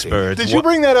caught 6 birds. Did you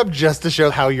bring that up just to show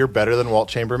how you're better than Walt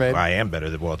Chambermaid? I am better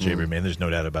than Walt Chambermaid. There's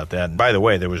no doubt about that. And by the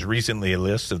way, there was recently a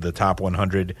list of the top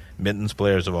 100 Mittens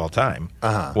players of all time.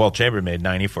 Walt Chambermaid,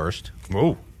 91st.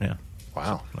 Whoa. Yeah.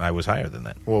 Wow. I was higher than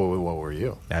that. What were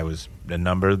you? I was a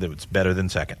number that was better than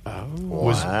second.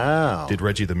 Wow. Did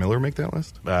Reggie the Miller make that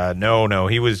list? No.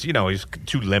 He was, he's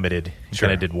too limited. He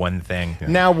kind of did one thing. Yeah.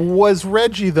 Now, was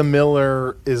Reggie the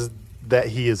Miller, is that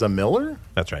he is a miller?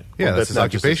 That's right. Yeah, Or that's his not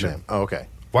just occupation. name? Oh, okay.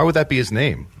 Why would that be his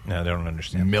name? No, I don't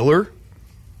understand. Miller?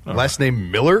 Last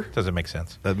name Miller? Doesn't make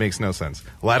sense. That makes no sense.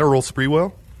 Lateral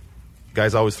Spreewell?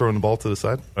 Guy's always throwing the ball to the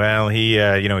side? Well, he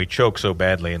choked so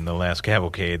badly in the last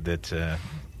cavalcade that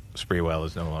Spreewell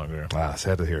is no longer.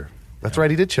 Sad to hear. That's right,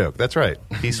 he did choke. That's right.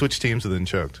 He switched teams and then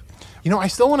choked. You know, I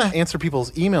still want to answer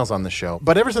people's emails on the show,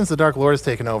 but ever since the Dark Lord has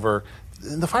taken over,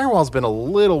 the firewall's been a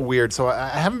little weird, so I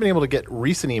haven't been able to get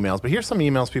recent emails, but here's some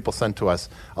emails people sent to us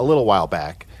a little while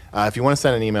back. If you want to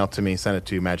send an email to me, send it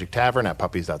to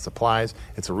magictavern@puppies.supplies.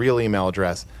 It's a real email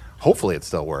address. Hopefully it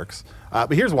still works.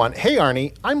 But here's one. Hey,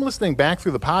 Arnie, I'm listening back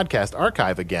through the podcast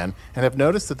archive again and have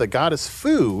noticed that the goddess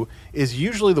Fu is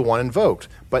usually the one invoked,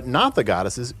 but not the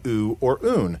goddesses U or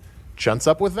Un. Chunts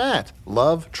up with that.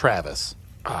 Love, Travis.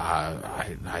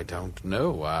 I don't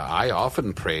know. I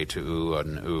often pray to U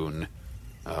and Un.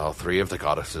 All three of the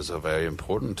goddesses are very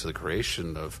important to the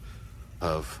creation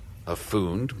of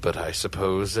food, but I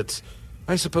suppose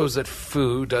that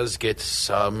Fu does get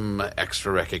some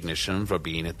extra recognition for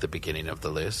being at the beginning of the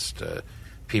list.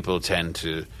 People tend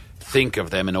to think of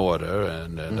them in order,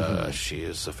 and she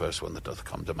is the first one that does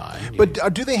come to mind.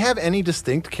 But do they have any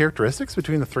distinct characteristics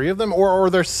between the three of them? Or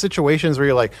are there situations where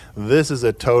you're like, this is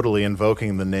a totally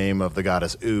invoking the name of the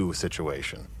goddess U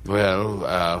situation?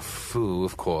 Well, Fu,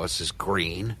 of course, is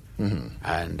green,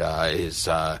 and is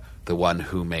the one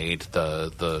who made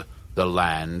the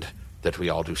land that we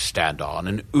all do stand on.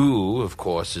 And U, of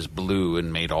course, is blue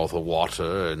and made all the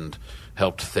water and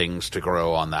helped things to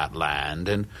grow on that land.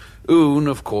 And Un,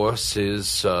 of course,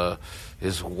 is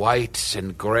white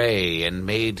and gray and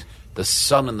made the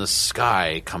sun and the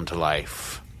sky come to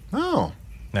life. Oh.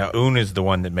 Now, Un is the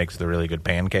one that makes the really good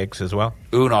pancakes as well.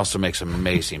 Un also makes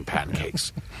amazing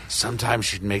pancakes. Sometimes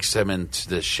she makes them into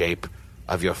the shape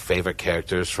of your favorite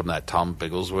characters from that Tom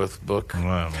Bigglesworth book.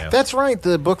 Well, yeah. That's right,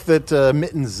 the book that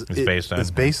Mittens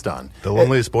is based on. The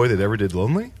loneliest boy that ever did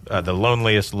lonely? The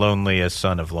loneliest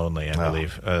son of lonely, I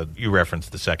believe. You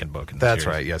referenced the second book in the That's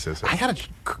series. right, yes. I got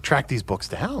to track these books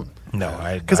down. No,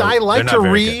 because I like to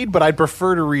read, but I'd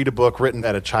prefer to read a book written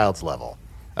at a child's level.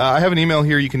 I have an email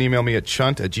here. You can email me at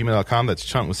chunt@gmail.com. That's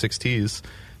chunt with 6 T's.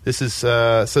 This is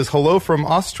says, hello from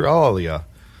Australia.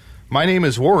 My name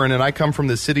is Warren, and I come from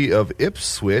the city of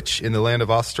Ipswich in the land of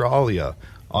Australia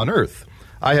on Earth.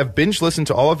 I have binge-listened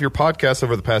to all of your podcasts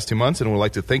over the past 2 months and would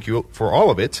like to thank you for all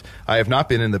of it. I have not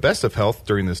been in the best of health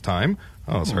during this time.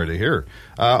 Oh, sorry to hear.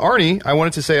 Arnie, I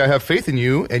wanted to say I have faith in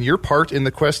you and your part in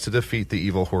the quest to defeat the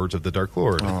evil hordes of the Dark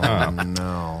Lord. Oh,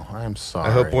 no. I'm sorry.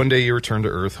 I hope one day you return to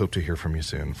Earth. Hope to hear from you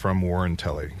soon. From Warren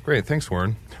Telly. Great. Thanks,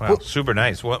 Warren. Wow, super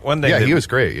nice. One thing he was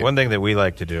great. Yeah. One thing that we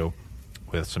like to do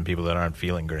with some people that aren't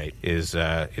feeling great is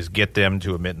get them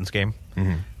to a Mittens game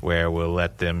where we'll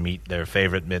let them meet their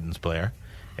favorite Mittens player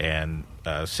and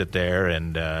sit there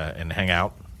and hang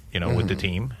out, with the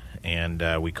team. And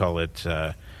we call it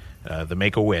the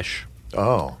Make-A-Wish.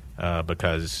 Oh.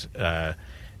 Because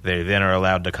they then are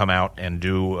allowed to come out and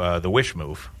do the wish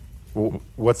move.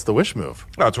 What's the wish move?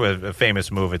 Oh, it's a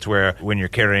famous move. It's where when you're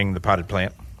carrying the potted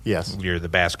plant, yes, you're the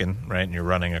Baskin, right, and you're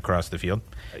running across the field.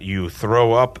 You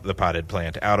throw up the potted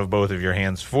plant out of both of your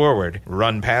hands forward,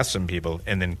 run past some people,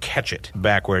 and then catch it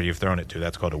back where you've thrown it to.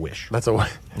 That's called a wish. That's a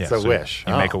wish.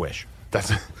 You make a wish.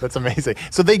 That's amazing.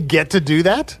 So they get to do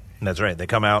that? That's right. They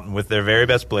come out and with their very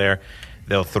best player,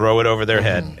 they'll throw it over their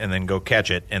head and then go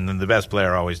catch it. And then the best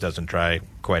player always doesn't try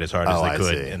quite as hard as they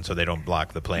could, and so they don't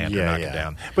block the plant or knock it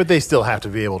down. But they still have to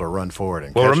be able to run forward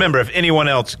and catch remember, it. If anyone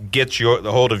else gets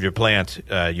the hold of your plant,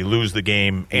 you lose the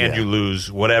game and you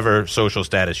lose whatever social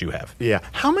status you have. Yeah.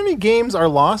 How many games are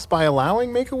lost by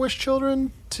allowing Make-A-Wish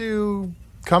children to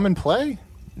come and play?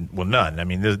 Well, none. I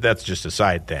mean, that's just a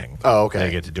side thing. Oh, okay.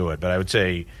 They get to do it. But I would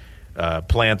say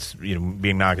plants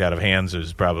being knocked out of hands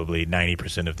is probably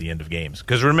 90% of the end of games.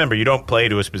 Because remember, you don't play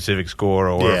to a specific score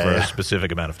or for a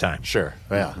specific amount of time. Sure.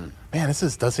 Yeah. Man,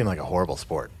 this does seem like a horrible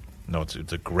sport. No,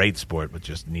 it's a great sport, but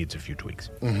just needs a few tweaks.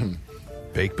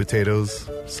 Baked potatoes,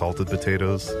 salted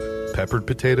potatoes, peppered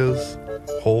potatoes,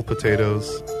 whole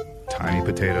potatoes, tiny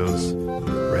potatoes,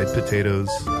 red potatoes,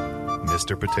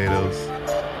 Mr. Potatoes,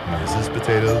 Mrs.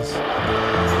 Potatoes,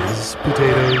 Ms.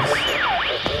 Potatoes.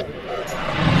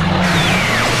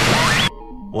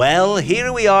 Well,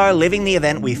 here we are living the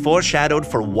event we foreshadowed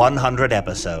for 100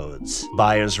 episodes.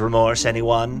 Buyer's remorse,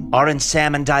 anyone? Aren't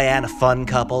Sam and Diane a fun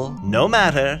couple? No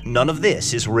matter, none of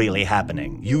this is really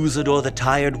happening. Usador the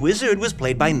Tired Wizard was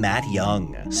played by Matt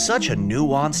Young. Such a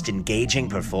nuanced, engaging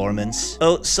performance.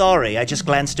 Oh, sorry, I just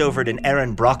glanced over at an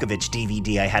Aaron Brockovich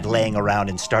DVD I had laying around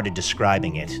and started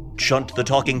describing it. Chunt the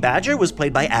Talking Badger was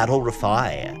played by Adil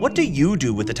Rafai. What do you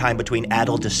do with the time between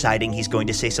Adil deciding he's going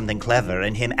to say something clever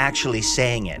and him actually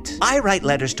saying it? I write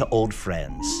letters to old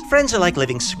friends. Friends are like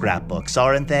living scrapbooks,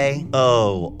 aren't they?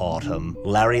 Oh, Autumn.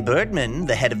 Larry Birdman,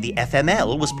 the head of the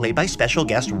FML, was played by special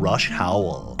guest Rush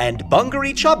Howell. And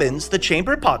Bungaree Chubbins, the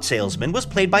chamber pot salesman, was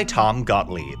played by Tom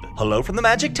Gottlieb. Hello from the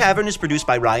Magic Tavern is produced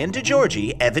by Ryan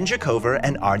DeGiorgi, Evan Jacover,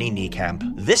 and Arnie Niekamp.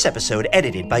 This episode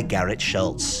edited by Garrett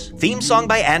Schultz. Theme song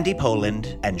by Andy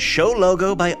Poland, and show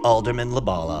logo by Alderman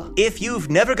Labala. If you've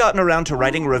never gotten around to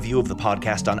writing a review of the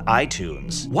podcast on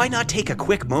iTunes, why not take a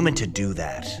quick moment to do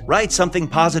that? Write something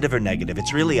positive or negative,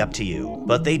 it's really up to you.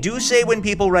 But they do say when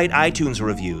people write iTunes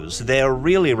reviews, they're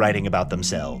really writing about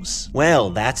themselves. Well,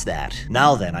 that's that.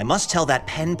 Now then, I must tell that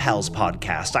Pen Pals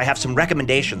podcast I have some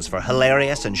recommendations for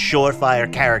hilarious and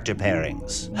surefire character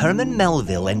pairings. Herman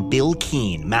Melville and Bill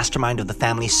Keane, mastermind of the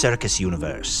Family Circus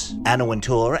universe. Anna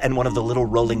Wintour and one of the little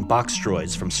rolling box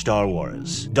droids from Star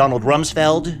Wars. Donald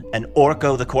Rumsfeld and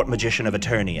Orko the court magician of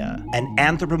Eternia. An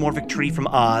anthropomorphic tree from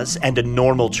Oz and a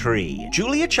normal tree.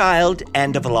 Julia Child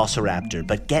and a velociraptor,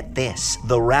 but get this,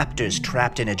 the raptor's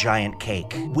trapped in a giant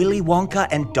cake. Willy Wonka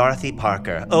and Dorothy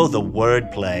Parker. Oh, the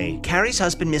wordplay. Carrie's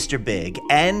husband, Mr. Big,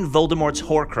 and Voldemort's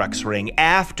Horcrux ring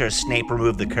after Snape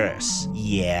removed the curse.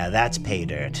 Yeah, that's pay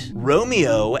dirt.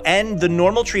 Romeo and the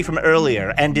normal tree from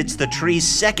earlier, and it's the tree's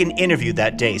second interview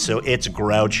that day, so it's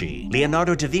grouchy.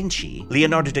 Leonardo da Vinci,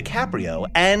 Leonardo DiCaprio,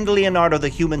 and Leonardo the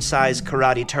human-sized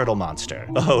karate turtle monster.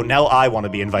 Oh, now I want to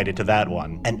be invited to that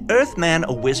one. An Earthman,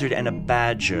 a wizard, and a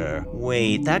badger.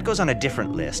 Wait, that goes on a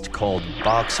different list called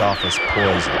Box Office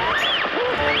Poison.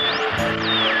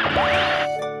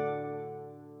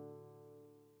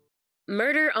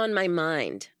 Murder on My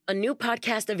Mind, a new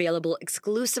podcast available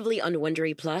exclusively on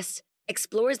Wondery Plus,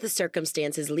 explores the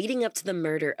circumstances leading up to the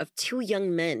murder of two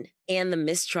young men and the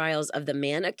mistrials of the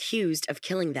man accused of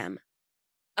killing them.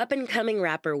 Up-and-coming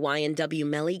rapper YNW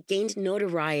Melly gained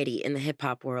notoriety in the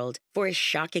hip-hop world for his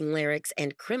shocking lyrics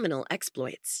and criminal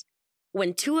exploits.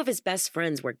 When two of his best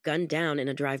friends were gunned down in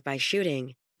a drive-by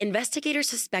shooting, investigators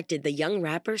suspected the young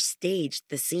rapper staged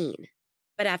the scene.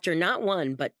 But after not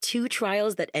one, but two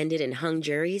trials that ended in hung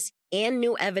juries and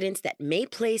new evidence that may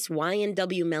place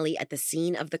YNW Melly at the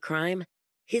scene of the crime,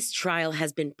 his trial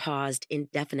has been paused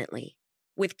indefinitely.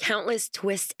 With countless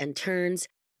twists and turns,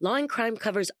 Law and Crime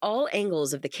covers all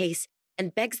angles of the case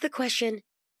and begs the question,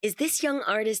 is this young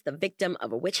artist the victim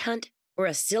of a witch hunt or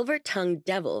a silver-tongued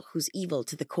devil who's evil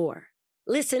to the core?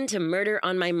 Listen to Murder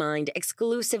on My Mind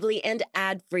exclusively and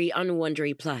ad-free on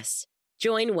Wondery Plus.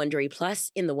 Join Wondery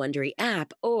Plus in the Wondery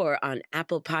app or on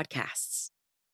Apple Podcasts.